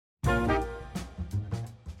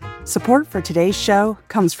Support for today's show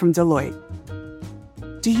comes from Deloitte.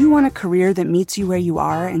 Do you want a career that meets you where you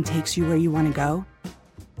are and takes you where you want to go?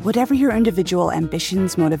 Whatever your individual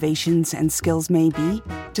ambitions, motivations, and skills may be,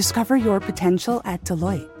 discover your potential at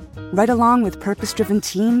Deloitte. Right along with purpose-driven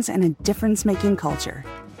teams and a difference-making culture.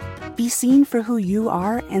 Be seen for who you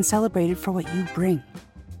are and celebrated for what you bring.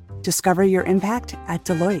 Discover your impact at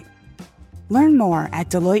Deloitte. Learn more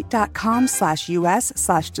at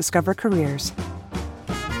deloitte.com/us/discovercareers.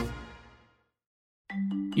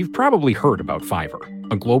 You've probably heard about Fiverr,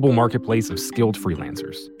 a global marketplace of skilled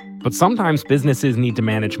freelancers. But sometimes businesses need to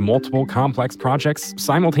manage multiple complex projects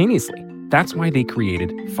simultaneously. That's why they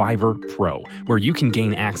created Fiverr Pro, where you can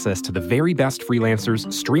gain access to the very best freelancers,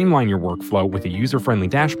 streamline your workflow with a user-friendly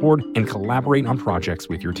dashboard, and collaborate on projects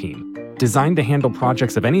with your team. Designed to handle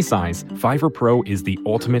projects of any size, Fiverr Pro is the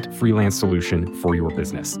ultimate freelance solution for your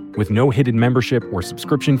business, with no hidden membership or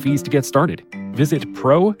subscription fees to get started. Visit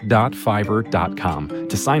pro.fiverr.com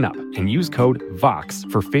to sign up and use code VOX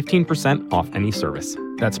for 15% off any service.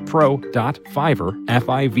 That's pro.fiverr,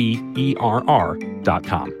 Fiverr.com,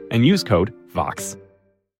 and use code VOX.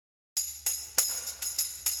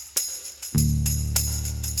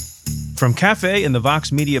 From Cafe and the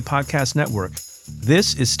Vox Media Podcast Network,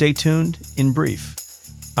 this is Stay Tuned in Brief.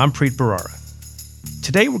 I'm Preet Bharara.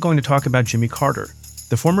 Today we're going to talk about Jimmy Carter,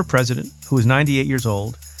 the former president, who is 98 years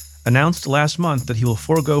old, announced last month that he will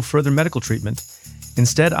forego further medical treatment,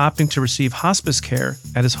 instead opting to receive hospice care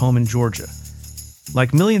at his home in Georgia.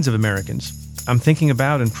 Like millions of Americans, I'm thinking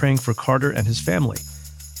about and praying for Carter and his family.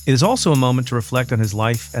 It is also a moment to reflect on his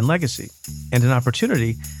life and legacy, and an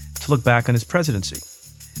opportunity to look back on his presidency.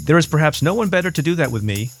 There is perhaps no one better to do that with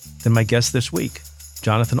me than my guest this week,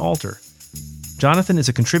 Jonathan Alter. Jonathan is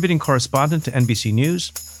a contributing correspondent to NBC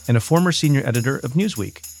News and a former senior editor of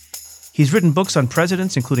Newsweek. He's written books on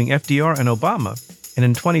presidents, including FDR and Obama, and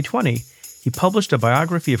in 2020, he published a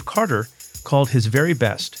biography of Carter called His Very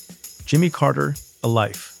Best, Jimmy Carter, A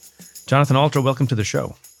Life. Jonathan Alter, welcome to the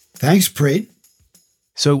show. Thanks, Preet.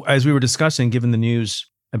 So as we were discussing, given the news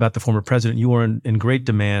about the former president, you are in great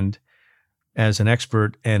demand as an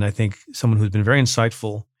expert, and I think someone who's been very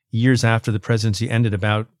insightful years after the presidency ended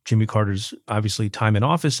about Jimmy Carter's, obviously, time in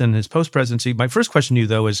office and his post-presidency. My first question to you,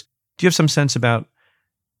 though, is do you have some sense about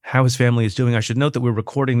how his family is doing? I should note that we're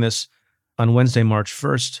recording this on Wednesday, March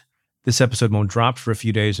 1st. This episode won't drop for a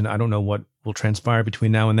few days, and I don't know what will transpire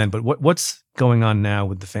between now and then, but what's going on now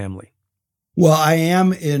with the family? Well, I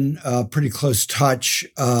am in pretty close touch,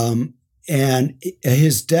 and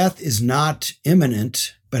his death is not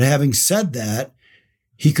imminent. But having said that,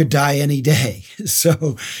 he could die any day.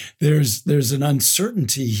 So there's an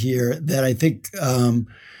uncertainty here that I think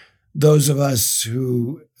those of us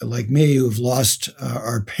who, like me, who've lost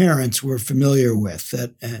our parents, were familiar with.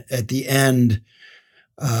 That at the end,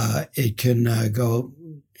 it can go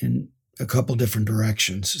in a couple different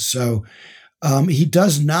directions. So he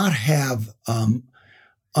does not have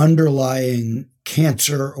underlying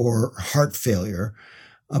cancer or heart failure,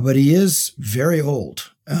 but he is very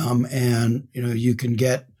old. And, you can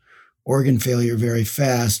get organ failure very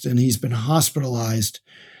fast. And he's been hospitalized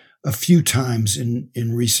a few times in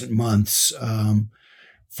recent months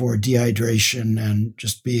for dehydration and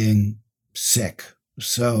just being sick.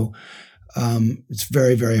 So it's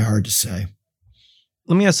very, very hard to say.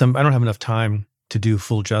 Let me ask I don't have enough time to do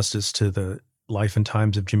full justice to the life and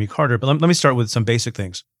times of Jimmy Carter, but let me start with some basic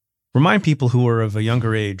things. Remind people who are of a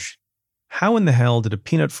younger age, how in the hell did a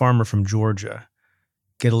peanut farmer from Georgia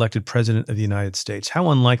get elected president of the United States? How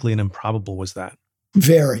unlikely and improbable was that?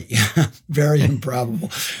 Very, very improbable.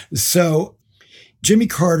 So Jimmy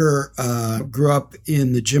Carter grew up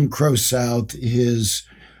in the Jim Crow South. His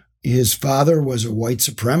father was a white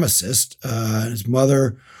supremacist. His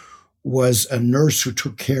mother was a nurse who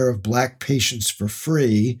took care of Black patients for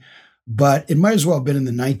free. But it might as well have been in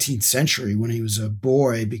the 19th century when he was a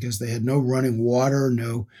boy, because they had no running water,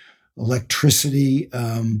 no electricity.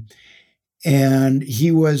 And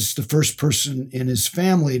he was the first person in his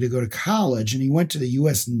family to go to college, and he went to the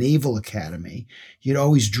U.S. Naval Academy. He had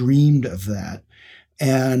always dreamed of that.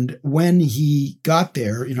 And when he got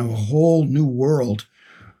there, a whole new world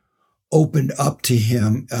opened up to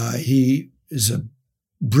him. He is a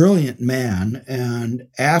brilliant man. And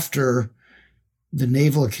after the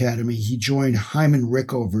Naval Academy, he joined Hyman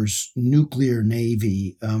Rickover's nuclear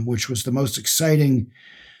navy, which was the most exciting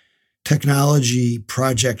technology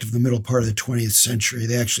project of the middle part of the 20th century.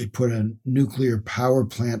 They actually put a nuclear power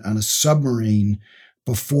plant on a submarine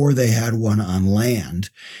before they had one on land.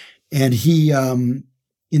 And he, in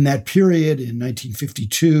that period, in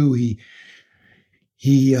 1952,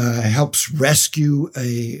 He helps rescue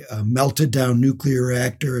a melted down nuclear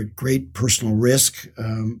reactor at great personal risk,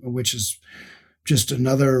 which is just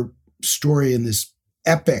another story in this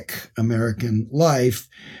epic American life.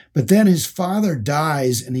 But then his father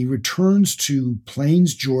dies and he returns to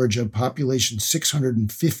Plains, Georgia, population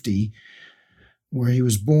 650, where he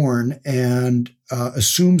was born, and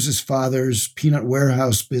assumes his father's peanut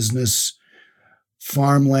warehouse business,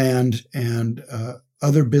 farmland, and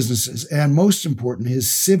other businesses, and most important,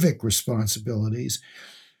 his civic responsibilities.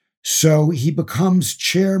 So he becomes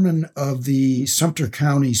chairman of the Sumter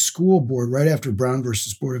County School Board right after Brown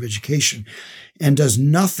versus Board of Education, and does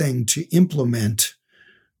nothing to implement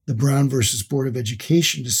the Brown versus Board of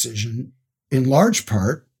Education decision, in large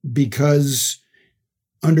part because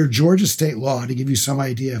under Georgia state law, to give you some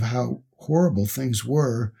idea of how horrible things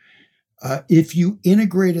were, if you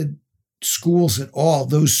integrated schools at all,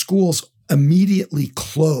 those schools immediately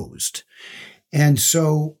closed. And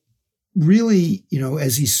so really,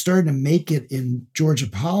 as he's starting to make it in Georgia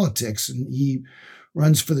politics, and he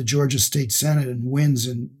runs for the Georgia State Senate and wins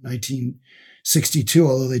in 1962,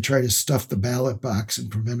 although they try to stuff the ballot box and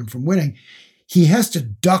prevent him from winning, he has to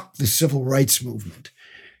duck the civil rights movement.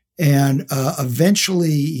 And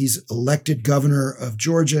eventually he's elected governor of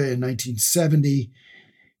Georgia in 1970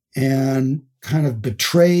 and kind of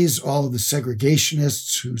betrays all of the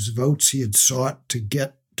segregationists whose votes he had sought to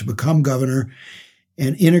get to become governor,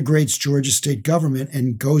 and integrates Georgia state government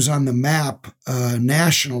and goes on the map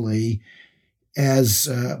nationally as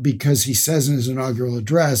because he says in his inaugural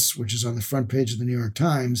address, which is on the front page of the New York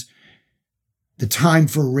Times, the time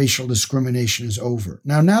for racial discrimination is over.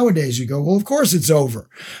 Now, nowadays you go, well, of course it's over.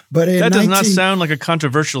 But that does not sound like a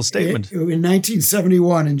controversial statement. In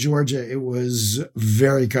 1971 in Georgia, it was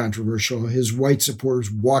very controversial. His white supporters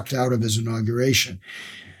walked out of his inauguration.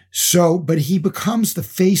 So, but he becomes the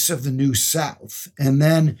face of the New South. And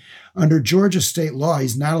then under Georgia state law,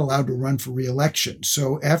 he's not allowed to run for re-election.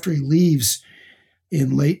 So after he leaves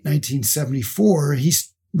in late 1974,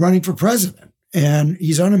 he's running for president. And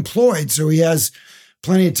he's unemployed, so he has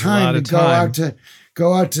plenty of time to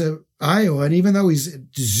go out to Iowa. And even though he's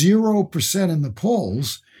 0% in the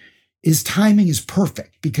polls, his timing is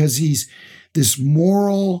perfect because he's this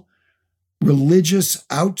moral, religious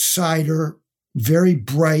outsider, very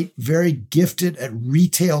bright, very gifted at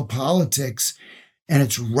retail politics. And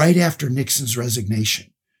it's right after Nixon's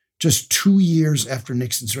resignation, just 2 years after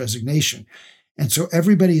Nixon's resignation. And so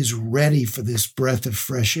everybody is ready for this breath of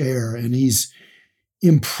fresh air. And he's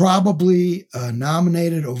improbably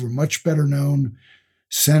nominated over much better known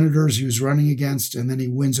senators he was running against. And then he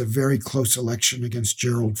wins a very close election against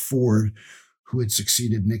Gerald Ford, who had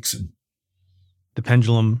succeeded Nixon. The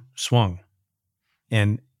pendulum swung.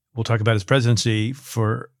 And we'll talk about his presidency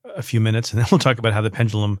for a few minutes, and then we'll talk about how the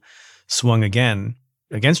pendulum swung again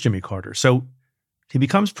against Jimmy Carter. So he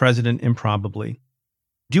becomes president improbably.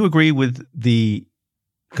 Do you agree with the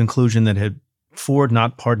conclusion that had Ford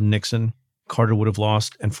not pardoned Nixon, Carter would have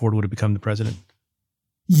lost and Ford would have become the president?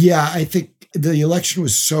 Yeah, I think the election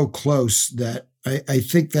was so close that I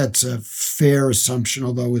think that's a fair assumption,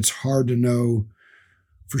 although it's hard to know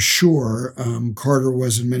for sure. Carter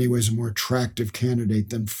was in many ways a more attractive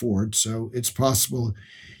candidate than Ford, so it's possible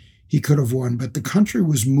he could have won. But the country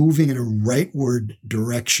was moving in a rightward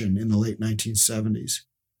direction in the late 1970s.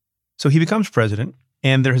 So he becomes president.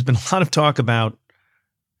 And there has been a lot of talk about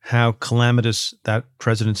how calamitous that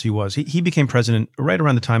presidency was. He became president right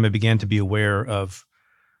around the time I began to be aware of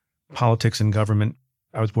politics and government.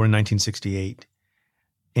 I was born in 1968.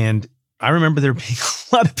 And I remember there being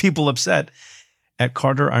a lot of people upset at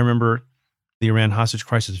Carter. I remember the Iran hostage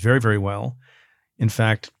crisis very, very well. In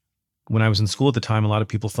fact, when I was in school at the time, a lot of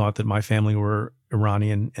people thought that my family were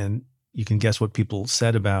Iranian, and you can guess what people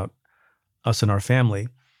said about us and our family.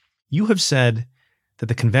 You have said that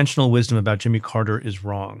the conventional wisdom about Jimmy Carter is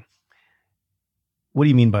wrong. What do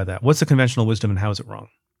you mean by that? What's the conventional wisdom and how is it wrong?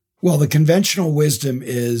 Well, the conventional wisdom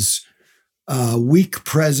is weak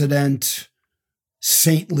president,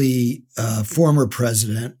 saintly former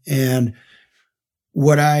president. And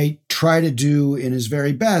what I try to do in his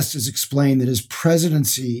very best is explain that his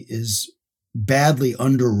presidency is badly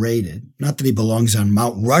underrated. Not that he belongs on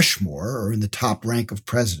Mount Rushmore or in the top rank of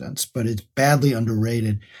presidents, but it's badly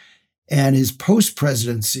underrated. And his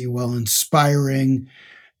post-presidency, while inspiring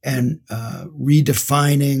and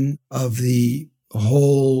redefining of the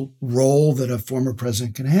whole role that a former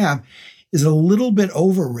president can have, is a little bit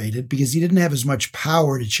overrated because he didn't have as much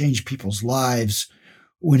power to change people's lives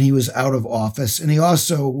when he was out of office. And he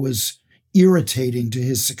also was irritating to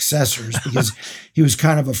his successors because he was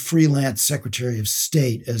kind of a freelance Secretary of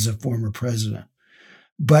State as a former president.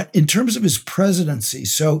 But in terms of his presidency,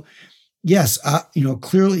 so yes,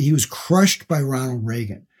 clearly he was crushed by Ronald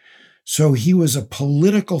Reagan. So he was a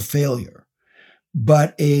political failure,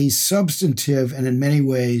 but a substantive and in many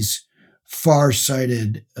ways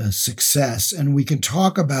far-sighted success. And we can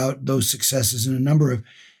talk about those successes in a number of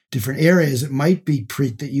different areas. It might be,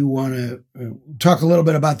 Preet, that you want to talk a little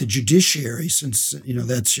bit about the judiciary, since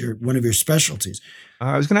that's one of your specialties.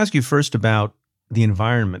 I was going to ask you first about the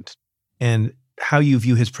environment and how you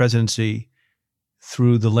view his presidency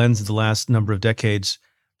through the lens of the last number of decades.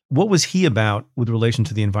 What was he about with relation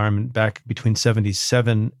to the environment back between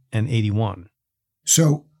 77 and 81?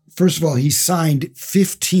 So, first of all, he signed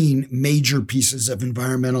 15 major pieces of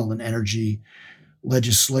environmental and energy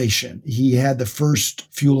legislation. He had the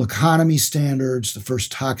first fuel economy standards, the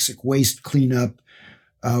first toxic waste cleanup,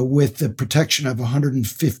 with the protection of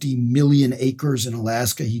 150 million acres in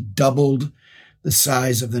Alaska. He doubled the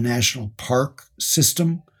size of the national park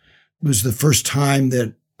system. It was the first time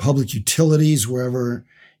that public utilities were ever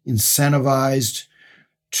incentivized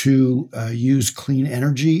to use clean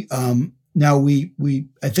energy. Now,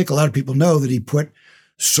 I think a lot of people know that he put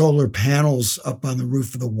solar panels up on the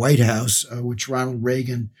roof of the White House, which Ronald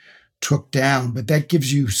Reagan took down. But that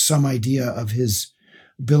gives you some idea of his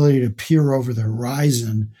ability to peer over the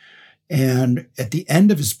horizon. And at the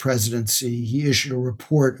end of his presidency, he issued a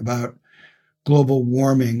report about global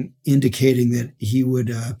warming, indicating that he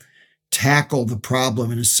would tackle the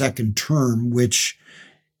problem in a second term, which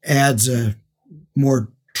adds a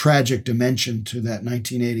more tragic dimension to that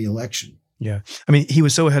 1980 election. Yeah. I mean, he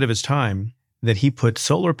was so ahead of his time that he put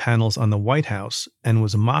solar panels on the White House and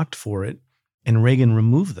was mocked for it, and Reagan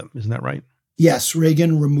removed them. Isn't that right? Yes,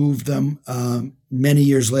 Reagan removed them. Many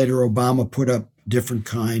years later, Obama put up different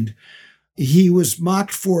kind. He was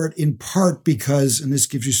mocked for it in part because, and this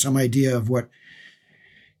gives you some idea of what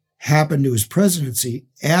happened to his presidency,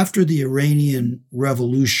 after the Iranian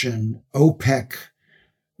Revolution, OPEC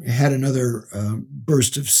had another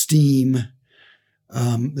burst of steam.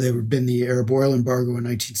 There had been the Arab oil embargo in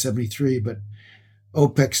 1973, but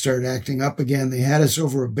OPEC started acting up again. They had us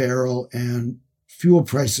over a barrel, and fuel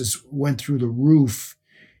prices went through the roof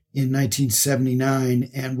in 1979,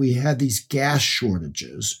 and we had these gas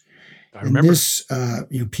shortages. I remember. And this,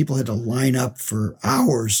 people had to line up for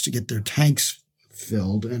hours to get their tanks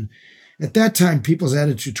filled. And at that time, people's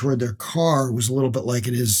attitude toward their car was a little bit like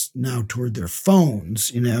it is now toward their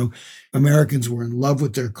phones. Americans were in love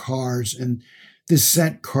with their cars, and this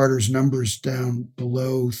sent Carter's numbers down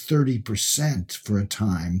below 30% for a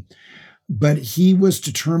time. But he was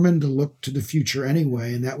determined to look to the future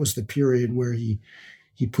anyway, and that was the period where he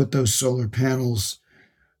put those solar panels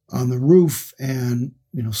on the roof and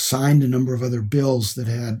signed a number of other bills that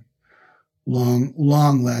had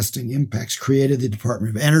long-lasting impacts, created the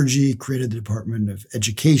Department of Energy, created the Department of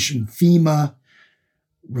Education, FEMA,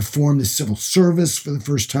 reformed the civil service for the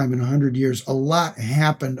first time in 100 years. A lot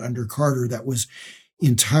happened under Carter that was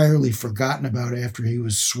entirely forgotten about after he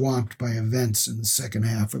was swamped by events in the second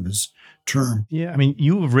half of his term. Yeah, I mean,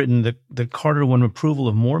 you have written that Carter won approval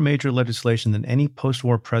of more major legislation than any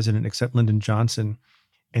post-war president except Lyndon Johnson,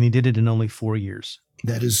 and he did it in only 4 years.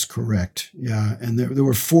 That is correct. Yeah. And there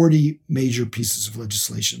were 40 major pieces of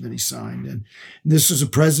legislation that he signed. And this was a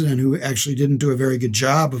president who actually didn't do a very good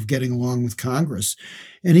job of getting along with Congress.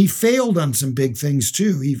 And he failed on some big things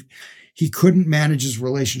too. He couldn't manage his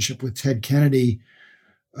relationship with Ted Kennedy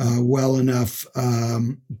well enough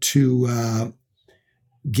to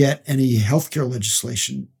get any healthcare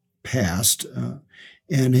legislation passed.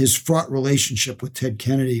 And his fraught relationship with Ted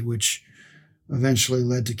Kennedy, which eventually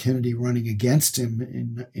led to Kennedy running against him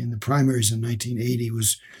in the primaries in 1980,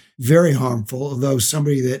 was very harmful, although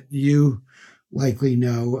somebody that you likely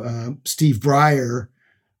know, Steve Breyer,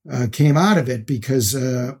 came out of it because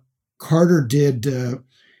Carter did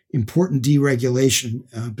important deregulation,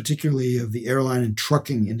 particularly of the airline and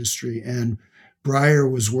trucking industry. And Breyer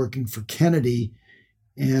was working for Kennedy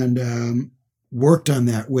and worked on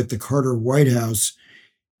that with the Carter White House.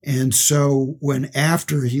 And so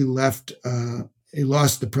after he left, he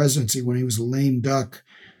lost the presidency when he was a lame duck,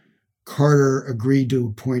 Carter agreed to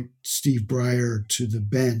appoint Steve Breyer to the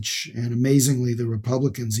bench. And amazingly, the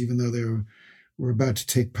Republicans, even though they were about to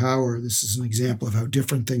take power, this is an example of how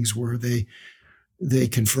different things were, they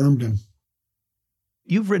confirmed him.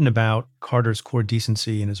 You've written about Carter's core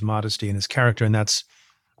decency and his modesty and his character, and that's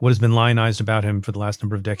what has been lionized about him for the last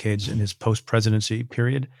number of decades in his post-presidency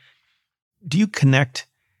period. Do you connect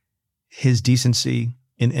his decency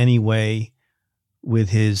in any way with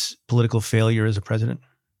his political failure as a president?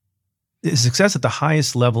 Is success at the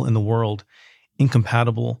highest level in the world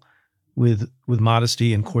incompatible with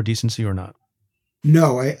modesty and core decency or not?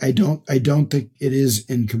 No, I don't think it is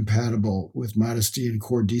incompatible with modesty and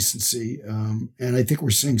core decency. And I think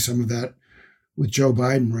we're seeing some of that with Joe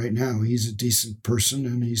Biden right now. He's a decent person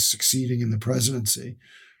and he's succeeding in the presidency.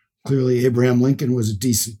 Clearly, Abraham Lincoln was a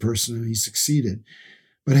decent person and he succeeded.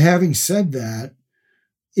 But having said that,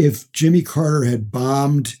 if Jimmy Carter had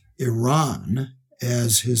bombed Iran,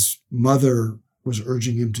 as his mother was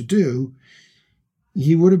urging him to do,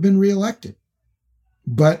 he would have been reelected.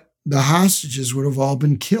 But the hostages would have all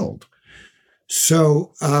been killed.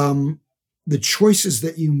 So the choices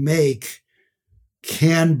that you make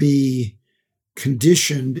can be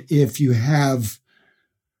conditioned if you have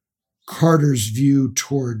Carter's view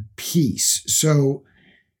toward peace. So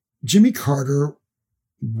Jimmy Carter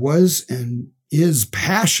was and is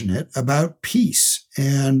passionate about peace,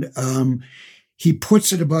 and he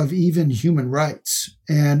puts it above even human rights.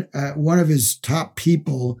 And one of his top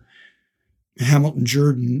people, Hamilton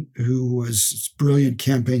Jordan, who was a brilliant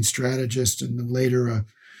campaign strategist and then later a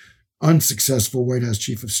unsuccessful White House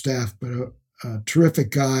chief of staff, but a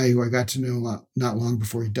terrific guy who I got to know not long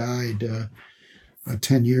before he died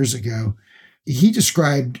 10 years ago. He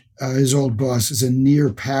described his old boss as a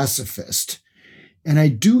near pacifist. And I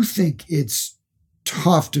do think it's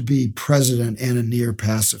tough to be president and a near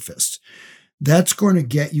pacifist. That's going to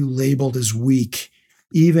get you labeled as weak,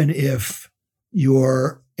 even if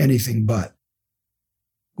you're anything but.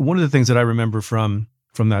 One of the things that I remember from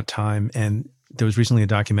that time, and there was recently a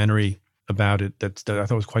documentary about it that I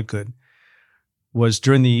thought was quite good, was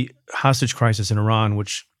during the hostage crisis in Iran,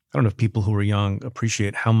 which I don't know if people who are young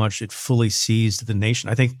appreciate how much it fully seized the nation.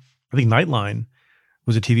 I think Nightline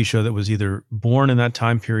was a TV show that was either born in that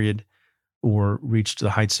time period or reached the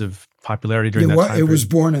heights of popularity during that time period. It was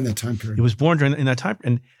born in that time period. It was born in that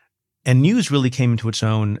time. And news really came into its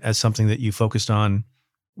own as something that you focused on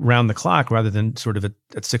round the clock rather than sort of at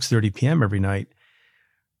 6:30 p.m. every night.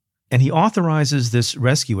 And he authorizes this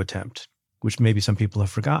rescue attempt, which maybe some people have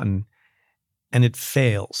forgotten, and it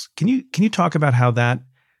fails. Can you talk about how that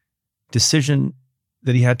decision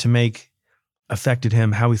that he had to make affected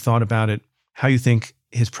him, how he thought about it, how you think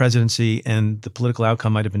his presidency and the political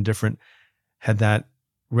outcome might have been different had that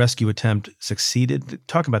rescue attempt succeeded?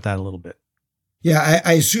 Talk about that a little bit. Yeah,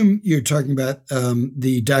 I assume you're talking about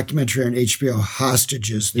the documentary on HBO,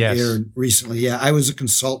 Hostages, that aired recently. Yeah, I was a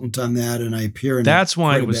consultant on that, and I appear in That's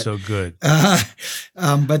why it was so good.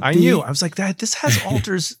 But I knew. I was like, this has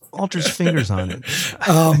Alter's fingers on it,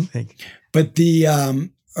 I think. But the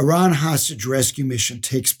Iran hostage rescue mission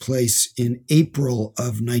takes place in April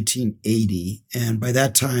of 1980. And by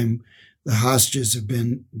that time, the hostages have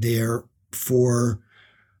been there for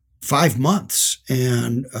 5 months.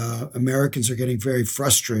 And Americans are getting very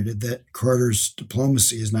frustrated that Carter's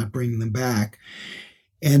diplomacy is not bringing them back.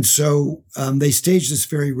 And so they staged this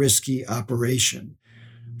very risky operation.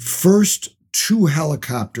 First, 2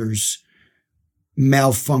 helicopters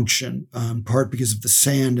malfunction, in part because of the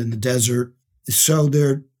sand in the desert. So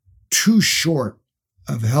they're too short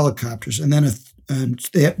of helicopters. And then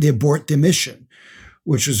they abort the mission,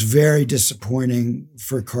 which was very disappointing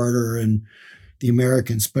for Carter and the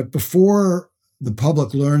Americans. But before the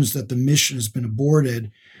public learns that the mission has been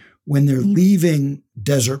aborted, when they're leaving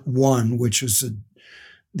Desert One, which was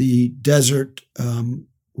the desert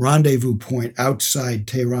rendezvous point outside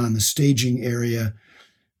Tehran, the staging area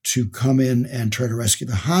to come in and try to rescue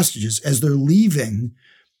the hostages, as they're leaving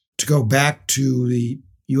to go back to the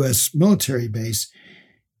U.S. military base,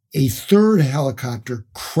 a third helicopter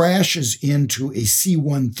crashes into a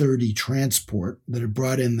C-130 transport that had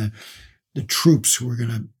brought in the troops who were going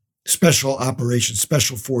to special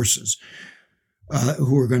forces,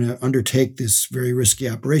 who were going to undertake this very risky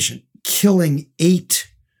operation, killing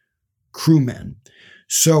 8 crewmen.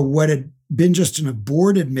 So what had been just an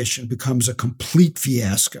aborted mission becomes a complete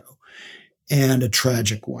fiasco and a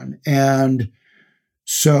tragic one. And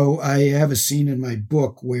so I have a scene in my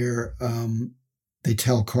book where they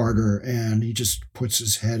tell Carter, and he just puts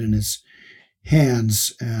his head in his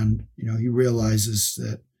hands, and he realizes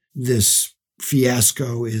that this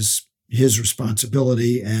fiasco is his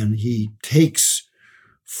responsibility, and he takes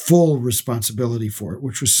full responsibility for it,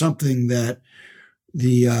 which was something that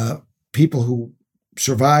the people who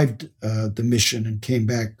survived the mission and came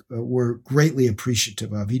back were greatly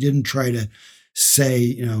appreciative of. He didn't try to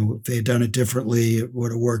say, if they had done it differently, it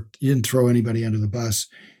would have worked. He didn't throw anybody under the bus.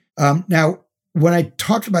 Now, when I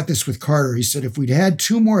talked about this with Carter, he said, if we'd had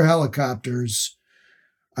 2 more helicopters,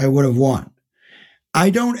 I would have won. I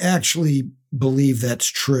don't actually believe that's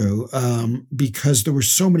true because there were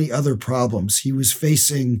so many other problems. He was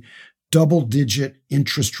facing double-digit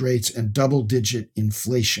interest rates and double-digit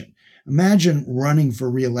inflation. Imagine running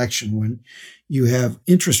for re-election when you have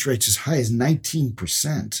interest rates as high as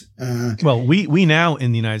 19%. Well, we now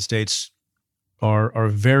in the United States are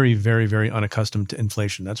very, very, very unaccustomed to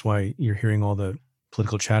inflation. That's why you're hearing all the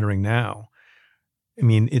political chattering now. I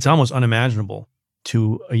mean, it's almost unimaginable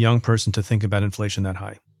to a young person to think about inflation that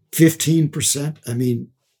high. 15%. I mean,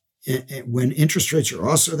 when interest rates are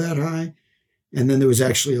also that high, and then there was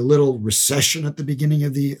actually a little recession at the beginning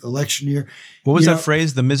of the election year. What was that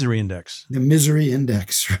phrase? The misery index. The misery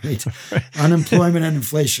index, right? Unemployment and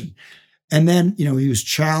inflation. And then, he was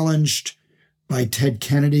challenged by Ted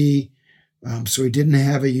Kennedy. So he didn't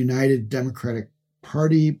have a united Democratic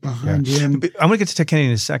Party behind him. I'm going to get to Ted Kennedy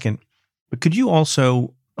in a second, but could you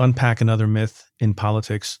also unpack another myth in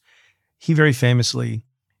politics? He very famously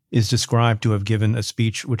is described to have given a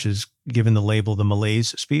speech which is given the label the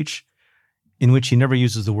malaise speech, in which he never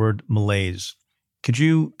uses the word malaise. Could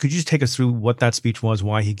you just take us through what that speech was,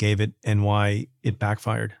 why he gave it, and why it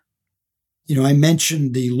backfired? I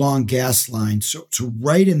mentioned the long gas line. So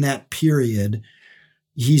right in that period,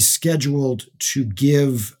 he's scheduled to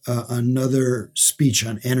give another speech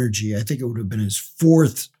on energy. I think it would have been his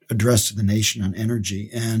fourth address to the nation on energy.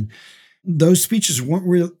 And those speeches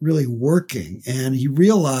weren't really working. And he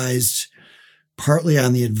realized, partly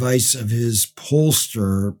on the advice of his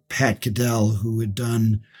pollster, Pat Caddell, who had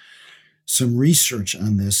done some research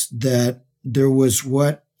on this, that there was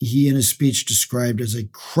what he in his speech described as a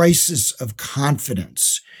crisis of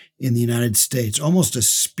confidence in the United States, almost a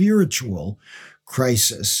spiritual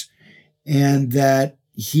crisis, and that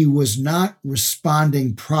he was not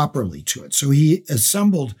responding properly to it. So he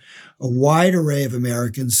assembled a wide array of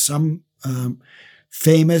Americans, some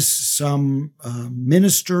famous, some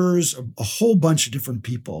ministers, a whole bunch of different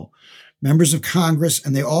people, members of Congress,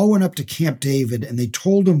 and they all went up to Camp David and they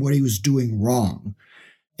told him what he was doing wrong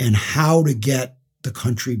and how to get the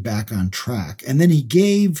country back on track. And then he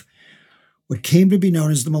gave what came to be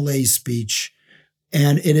known as the malaise speech.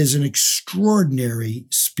 And it is an extraordinary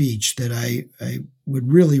speech that I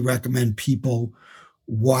would really recommend people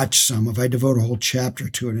watch some of. I devote a whole chapter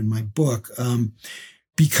to it in my book,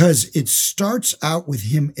 because it starts out with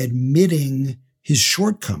him admitting his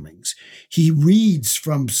shortcomings. He reads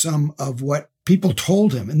from some of what people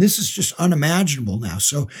told him, and this is just unimaginable now.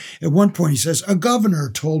 So at one point he says, "A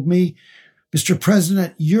governor told me, Mr.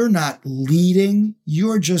 President, you're not leading,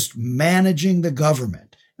 you're just managing the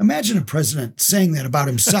government." Imagine a president saying that about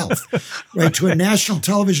himself, right, to a national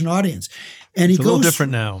television audience. And it's a little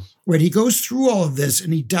different now. Right, he goes through all of this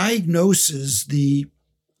and he diagnoses the,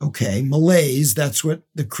 malaise, that's what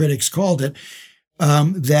the critics called it,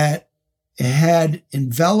 that had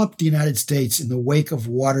enveloped the United States in the wake of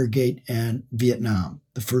Watergate and Vietnam,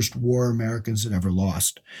 the first war Americans had ever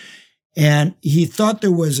lost. And he thought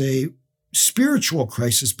there was a spiritual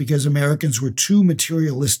crisis because Americans were too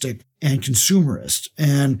materialistic and consumerist.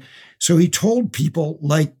 And so he told people,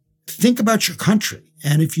 think about your country.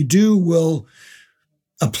 And if you do, we'll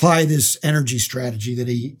apply this energy strategy that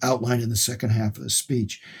he outlined in the second half of the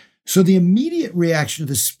speech. So the immediate reaction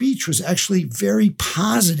to the speech was actually very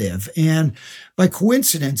positive. And by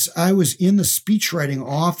coincidence, I was in the speechwriting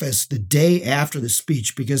office the day after the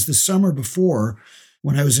speech, because the summer before,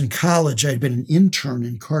 when I was in college, I'd been an intern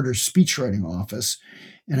in Carter's speechwriting office.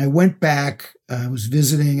 And I went back, I was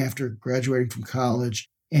visiting after graduating from college,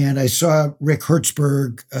 and I saw Rick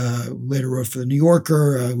Hertzberg, later wrote for The New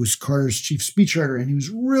Yorker, was Carter's chief speechwriter, and he was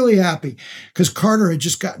really happy because Carter had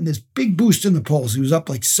just gotten this big boost in the polls. He was up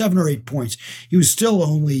like 7 or 8 points. He was still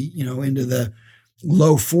only, into the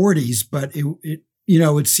low 40s, but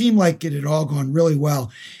it seemed like it had all gone really well.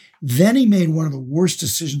 Then he made one of the worst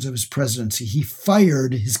decisions of his presidency. He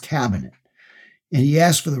fired his cabinet. And he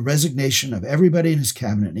asked for the resignation of everybody in his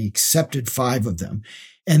cabinet, and he accepted 5 of them.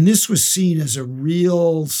 And this was seen as a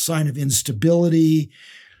real sign of instability.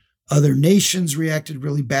 Other nations reacted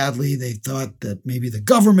really badly. They thought that maybe the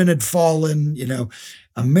government had fallen.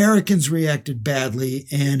 Americans reacted badly,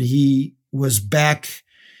 and he was back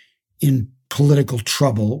in political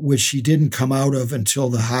trouble, which he didn't come out of until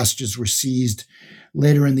the hostages were seized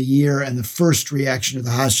later in the year. And the first reaction to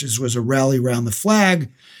the hostages was a rally around the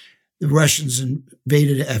flag. The Russians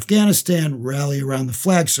invaded Afghanistan, rally around the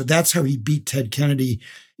flag. So that's how he beat Ted Kennedy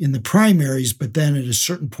in the primaries. But then at a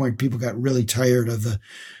certain point, people got really tired of the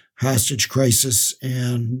hostage crisis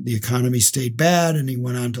and the economy stayed bad, and he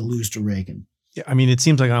went on to lose to Reagan. Yeah, I mean, it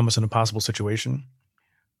seems like almost an impossible situation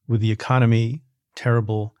with the economy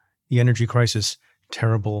terrible, the energy crisis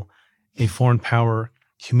terrible, a foreign power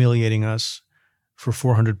humiliating us for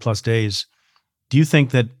 400 plus days. Do you think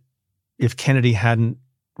that if Kennedy hadn't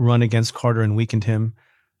run against Carter and weakened him,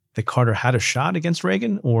 that Carter had a shot against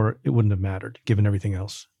Reagan, or it wouldn't have mattered given everything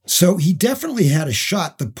else? So he definitely had a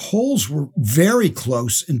shot. The polls were very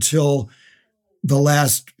close until the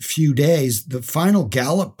last few days. The final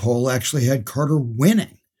Gallup poll actually had Carter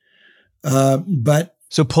winning.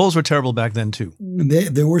 So polls were terrible back then too.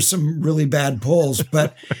 There were some really bad polls,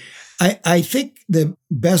 but I think the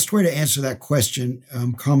best way to answer that question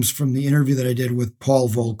comes from the interview that I did with Paul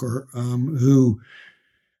Volcker, who,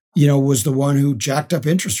 was the one who jacked up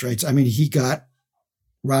interest rates. I mean, he got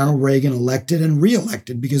Ronald Reagan elected and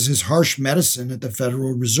reelected because his harsh medicine at the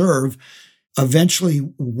Federal Reserve eventually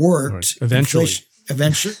worked. Right.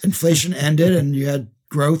 Inflation ended, and you had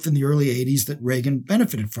growth in the early 80s that Reagan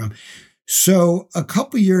benefited from. So a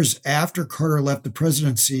couple of years after Carter left the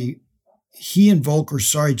presidency, he and Volcker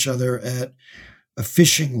saw each other at a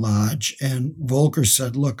fishing lodge, and Volcker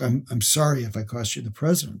said, "Look, I'm sorry if I cost you the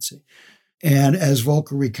presidency." And as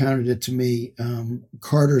Volcker recounted it to me,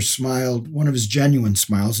 Carter smiled, one of his genuine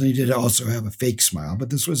smiles, and he did also have a fake smile, but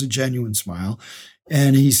this was a genuine smile.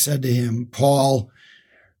 And he said to him, "Paul,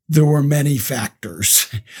 there were many factors."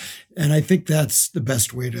 And I think that's the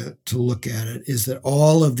best way to look at it, is that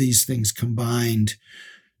all of these things combined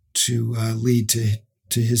to lead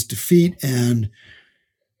to his defeat and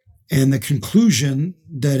the conclusion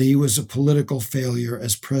that he was a political failure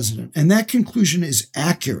as president. And that conclusion is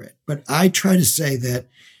accurate, but I try to say that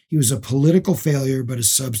he was a political failure, but a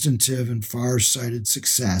substantive and far-sighted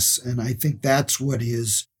success. And I think that's what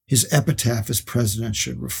his epitaph as president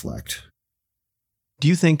should reflect. Do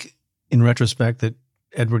you think, in retrospect, that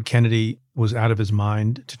Edward Kennedy was out of his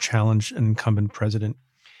mind to challenge an incumbent president?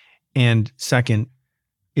 And second,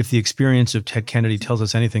 if the experience of Ted Kennedy tells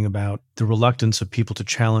us anything about the reluctance of people to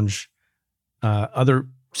challenge other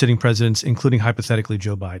sitting presidents, including hypothetically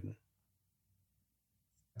Joe Biden?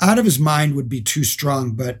 Out of his mind would be too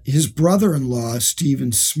strong, but his brother-in-law,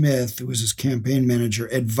 Stephen Smith, who was his campaign manager,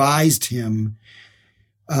 advised him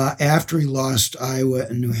after he lost Iowa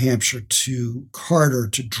and New Hampshire to Carter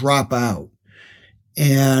to drop out.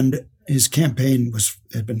 And his campaign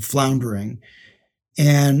had been floundering.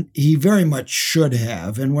 And he very much should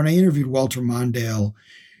have. And when I interviewed Walter Mondale,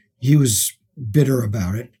 he was bitter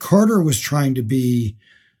about it. Carter was trying to be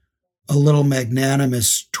a little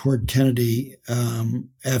magnanimous toward Kennedy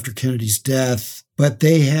after Kennedy's death, but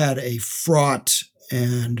they had a fraught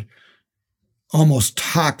and almost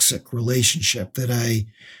toxic relationship that I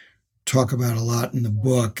talk about a lot in the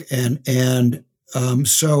book. And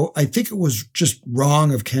so I think it was just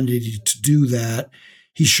wrong of Kennedy to do that.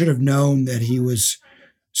 He should have known that he was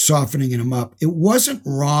softening him up. It wasn't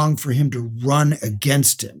wrong for him to run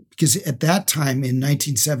against him, because at that time in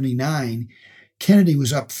 1979, Kennedy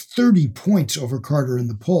was up 30 points over Carter in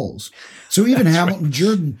the polls. So even Hamilton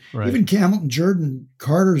Jordan,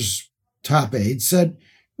 Carter's top aide, said,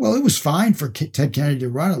 well, it was fine for Ted Kennedy to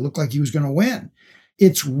run. It looked like he was going to win.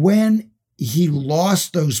 It's when he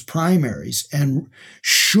lost those primaries and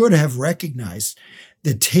should have recognized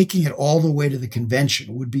that taking it all the way to the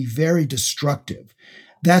convention would be very destructive.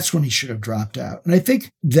 That's when he should have dropped out. And I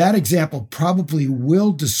think that example probably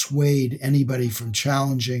will dissuade anybody from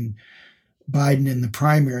challenging Biden in the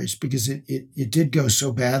primaries, because it did go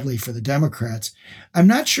so badly for the Democrats. I'm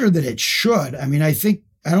not sure that it should. I mean, I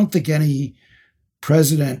don't think any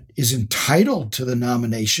president is entitled to the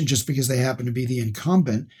nomination just because they happen to be the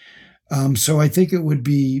incumbent. So I think it would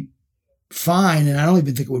be fine, and I don't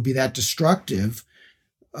even think it would be that destructive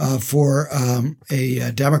for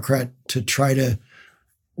a Democrat to try to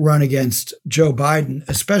run against Joe Biden,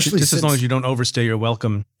 especially just as long as you don't overstay your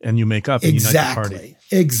welcome and you make up and unite the party.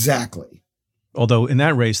 Exactly. Although in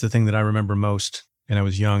that race, the thing that I remember most, and I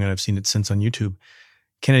was young and I've seen it since on YouTube,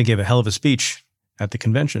 Kennedy gave a hell of a speech at the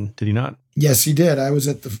convention, did he not? Yes, he did. I was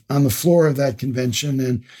on the floor of that convention,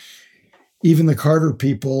 and even the Carter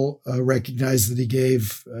people recognized that he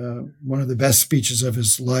gave one of the best speeches of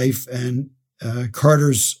his life. And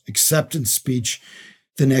Carter's acceptance speech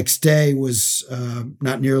the next day was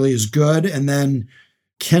not nearly as good. And then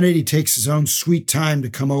Kennedy takes his own sweet time to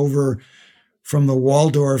come over from the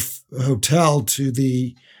Waldorf Hotel to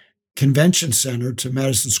the convention center, to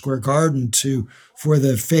Madison Square Garden, for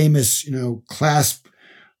the famous, clasp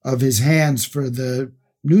of his hands for the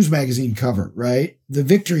news magazine cover, right? The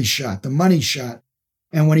victory shot, the money shot.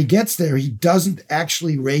 And when he gets there, he doesn't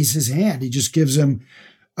actually raise his hand. He just gives him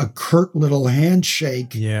a curt little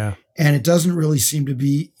handshake. Yeah. And it doesn't really seem to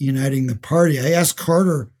be uniting the party. I asked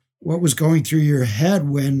Carter, what was going through your head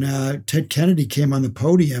when Ted Kennedy came on the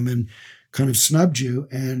podium and kind of snubbed you?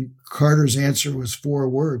 And Carter's answer was 4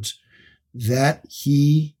 words: that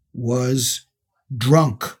he was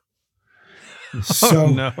drunk. So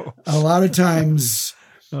no. A lot of times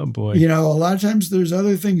Oh, boy. You know, a lot of times there's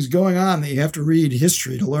other things going on that you have to read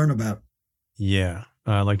history to learn about. Yeah,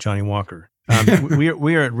 like Johnny Walker.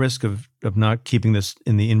 We are at risk of not keeping this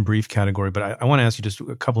in the in brief category, but I want to ask you just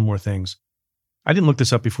a couple more things. I didn't look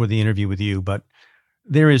this up before the interview with you, but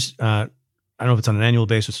there is, I don't know if it's on an annual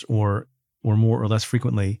basis or more or less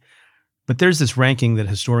frequently, but there's this ranking that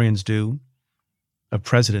historians do of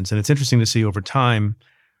presidents. And it's interesting to see over time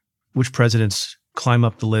which presidents climb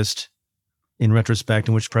up the list in retrospect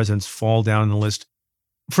and which presidents fall down the list.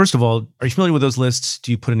 First of all, are you familiar with those lists?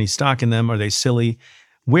 Do you put any stock in them? Are they silly?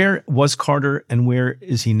 Where was Carter and where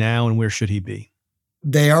is he now and where should he be?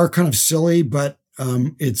 They are kind of silly, but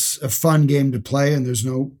it's a fun game to play and there's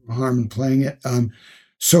no harm in playing it.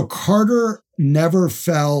 So Carter never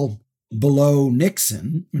fell below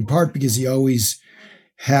Nixon, in part because he always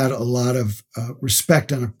had a lot of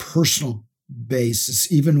respect on a personal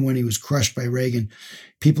basis. Even when he was crushed by Reagan,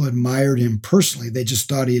 people admired him personally. They just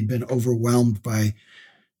thought he had been overwhelmed by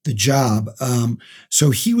the job.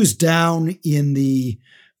 So he was down in the,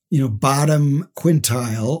 bottom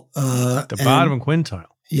quintile. Bottom quintile.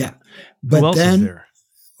 Yeah. But who else is there?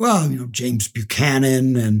 Well, James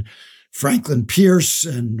Buchanan and Franklin Pierce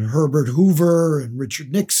and Herbert Hoover and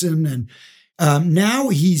Richard Nixon. And now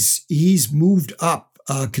he's moved up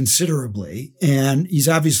considerably. And he's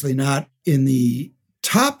obviously not in the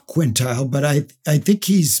top quintile, but I think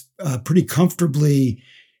he's pretty comfortably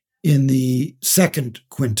in the second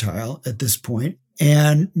quintile at this point,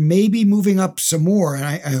 and maybe moving up some more. And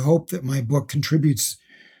I hope that my book contributes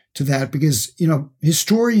to that because,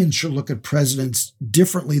 historians should look at presidents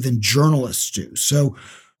differently than journalists do. So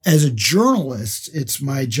as a journalist, it's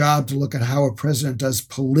my job to look at how a president does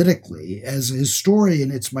politically. As a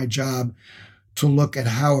historian, it's my job to look at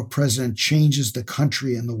how a president changes the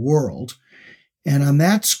country and the world. And on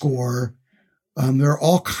that score, there are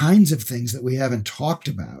all kinds of things that we haven't talked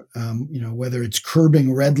about, whether it's curbing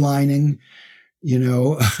redlining,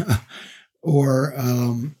 or,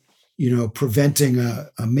 preventing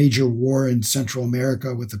a major war in Central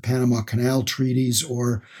America with the Panama Canal treaties,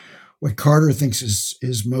 or what Carter thinks is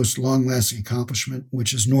his most long-lasting accomplishment,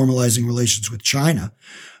 which is normalizing relations with China,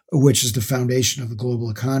 which is the foundation of the global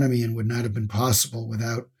economy and would not have been possible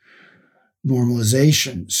without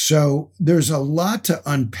normalization. So there's a lot to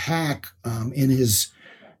unpack in his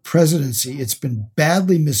presidency. It's been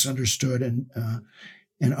badly misunderstood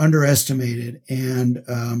and underestimated. And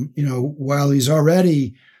while he's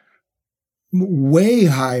already way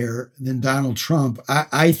higher than Donald Trump,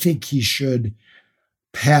 I think he should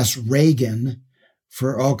pass Reagan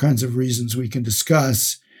for all kinds of reasons we can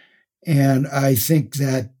discuss. And I think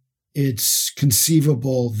that it's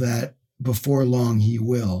conceivable that before long he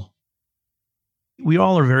will. We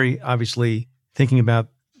all are very obviously thinking about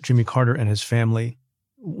Jimmy Carter and his family.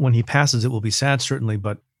 When he passes, it will be sad, certainly,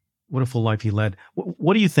 but what a full life he led.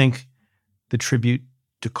 What do you think the tribute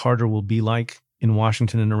to Carter will be like in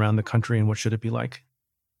Washington and around the country, and what should it be like?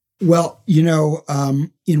 Well,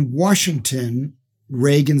 in Washington,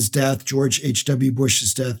 Reagan's death, George H.W.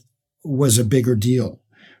 Bush's death was a bigger deal.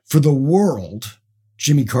 For the world,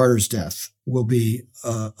 Jimmy Carter's death will be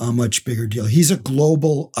a much bigger deal. He's a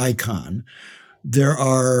global icon. There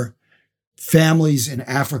are families in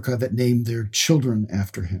Africa that named their children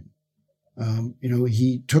after him.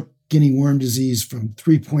 He took guinea worm disease from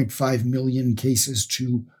 3.5 million cases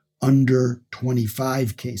to under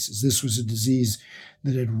 25 cases. This was a disease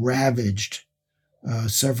that had ravaged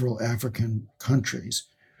several African countries.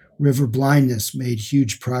 River blindness made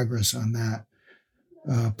huge progress on that.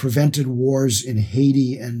 Prevented wars in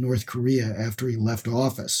Haiti and North Korea after he left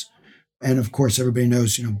office. And of course, everybody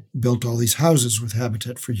knows, built all these houses with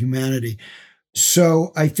Habitat for Humanity.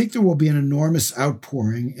 So I think there will be an enormous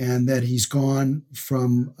outpouring, and that he's gone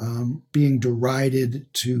from being derided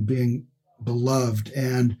to being beloved.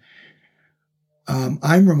 And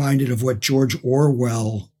I'm reminded of what George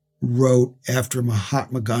Orwell wrote after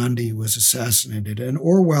Mahatma Gandhi was assassinated. And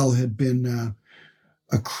Orwell had been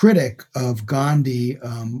a critic of Gandhi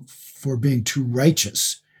for being too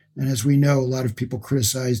righteous. And as we know, a lot of people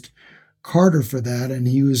criticized Carter for that, and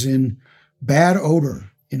he was in bad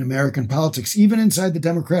odor in American politics, even inside the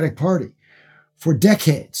Democratic Party, for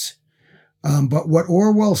decades. But what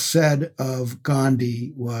Orwell said of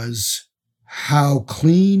Gandhi was how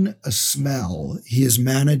clean a smell he has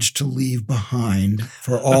managed to leave behind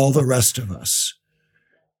for all the rest of us.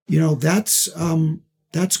 That's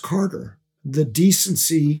Carter. The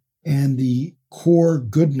decency and the core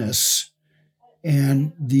goodness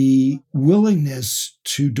and the willingness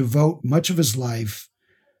to devote much of his life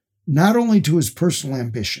not only to his personal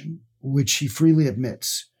ambition, which he freely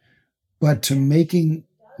admits, but to making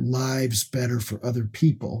lives better for other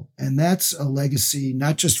people. And that's a legacy,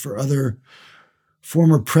 not just for other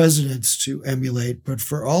former presidents to emulate, but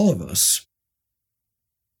for all of us.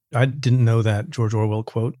 I didn't know that George Orwell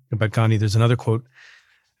quote about Gandhi. There's another quote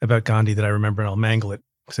about Gandhi that I remember, and I'll mangle it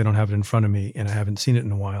because I don't have it in front of me and I haven't seen it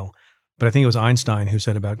in a while. But I think it was Einstein who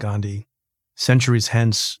said about Gandhi, "Centuries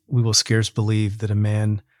hence, we will scarce believe that a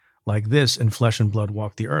man like this in flesh and blood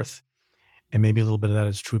walked the earth." And maybe a little bit of that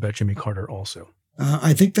is true about Jimmy Carter also.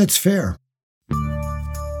 I think that's fair.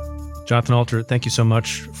 Jonathan Alter, thank you so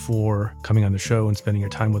much for coming on the show and spending your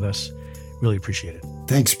time with us. Really appreciate it.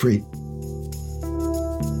 Thanks, Preet.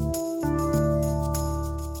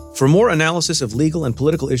 For more analysis of legal and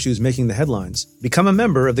political issues making the headlines, become a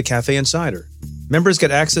member of the Cafe Insider. Members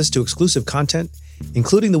get access to exclusive content,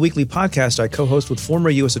 including the weekly podcast I co-host with former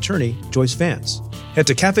U.S. Attorney Joyce Vance. Head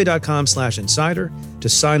to cafe.com/insider to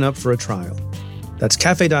sign up for a trial. That's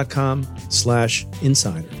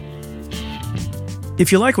cafe.com/insider.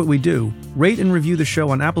 If you like what we do, rate and review the show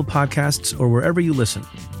on Apple Podcasts or wherever you listen.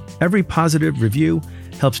 Every positive review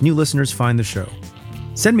helps new listeners find the show.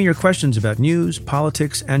 Send me your questions about news,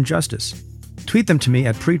 politics, and justice. Tweet them to me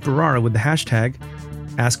at Preet Bharara with the hashtag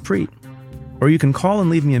AskPreet. Or you can call and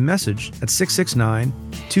leave me a message at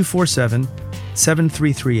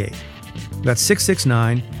 669-247-7338. That's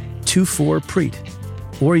 669-24-PREET.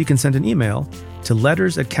 Or you can send an email to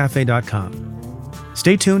letters@cafe.com.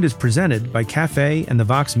 Stay Tuned is presented by Cafe and the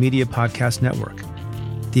Vox Media Podcast Network.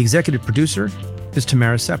 The executive producer is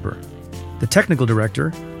Tamara Sepper. The technical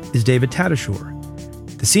director is David Tadashore.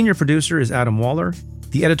 The senior producer is Adam Waller.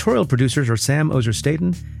 The editorial producers are Sam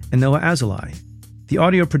Ozer-Staten and Noah Azulai. The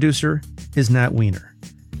audio producer is Nat Weiner.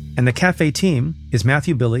 And the Cafe team is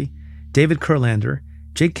Matthew Billy, David Kurlander,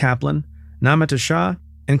 Jake Kaplan, Namita Shah,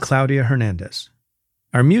 and Claudia Hernandez.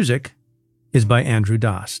 Our music is by Andrew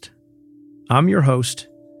Dost. I'm your host,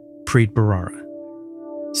 Preet Bharara.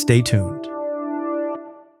 Stay tuned.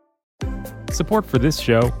 Support for this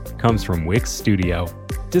show comes from Wix Studio.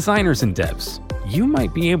 Designers and devs, you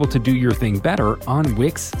might be able to do your thing better on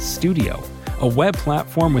Wix Studio, a web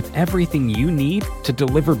platform with everything you need to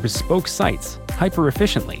deliver bespoke sites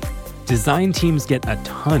hyper-efficiently. Design teams get a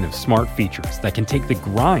ton of smart features that can take the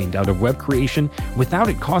grind out of web creation without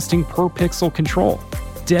it costing per pixel control.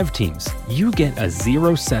 Dev teams, you get a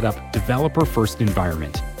zero setup developer-first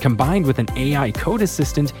environment combined with an AI code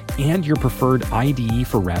assistant and your preferred IDE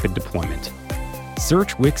for rapid deployment.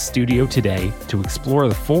 Search Wix Studio today to explore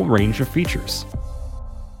the full range of features.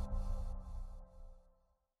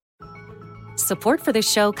 Support for this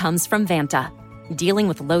show comes from Vanta. Dealing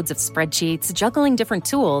with loads of spreadsheets, juggling different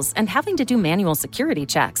tools, and having to do manual security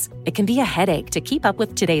checks, it can be a headache to keep up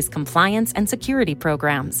with today's compliance and security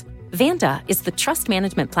programs. Vanta is the trust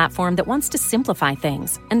management platform that wants to simplify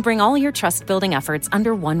things and bring all your trust-building efforts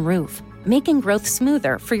under one roof, making growth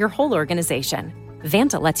smoother for your whole organization.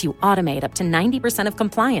 Vanta lets you automate up to 90% of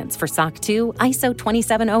compliance for SOC 2, ISO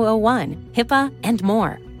 27001, HIPAA, and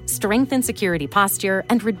more. Strengthen security posture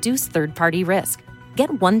and reduce third-party risk. Get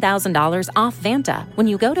 $1,000 off Vanta when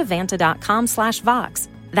you go to vanta.com/Vox.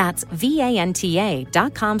 That's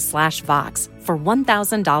VANTA.com/Vox for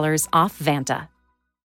 $1,000 off Vanta.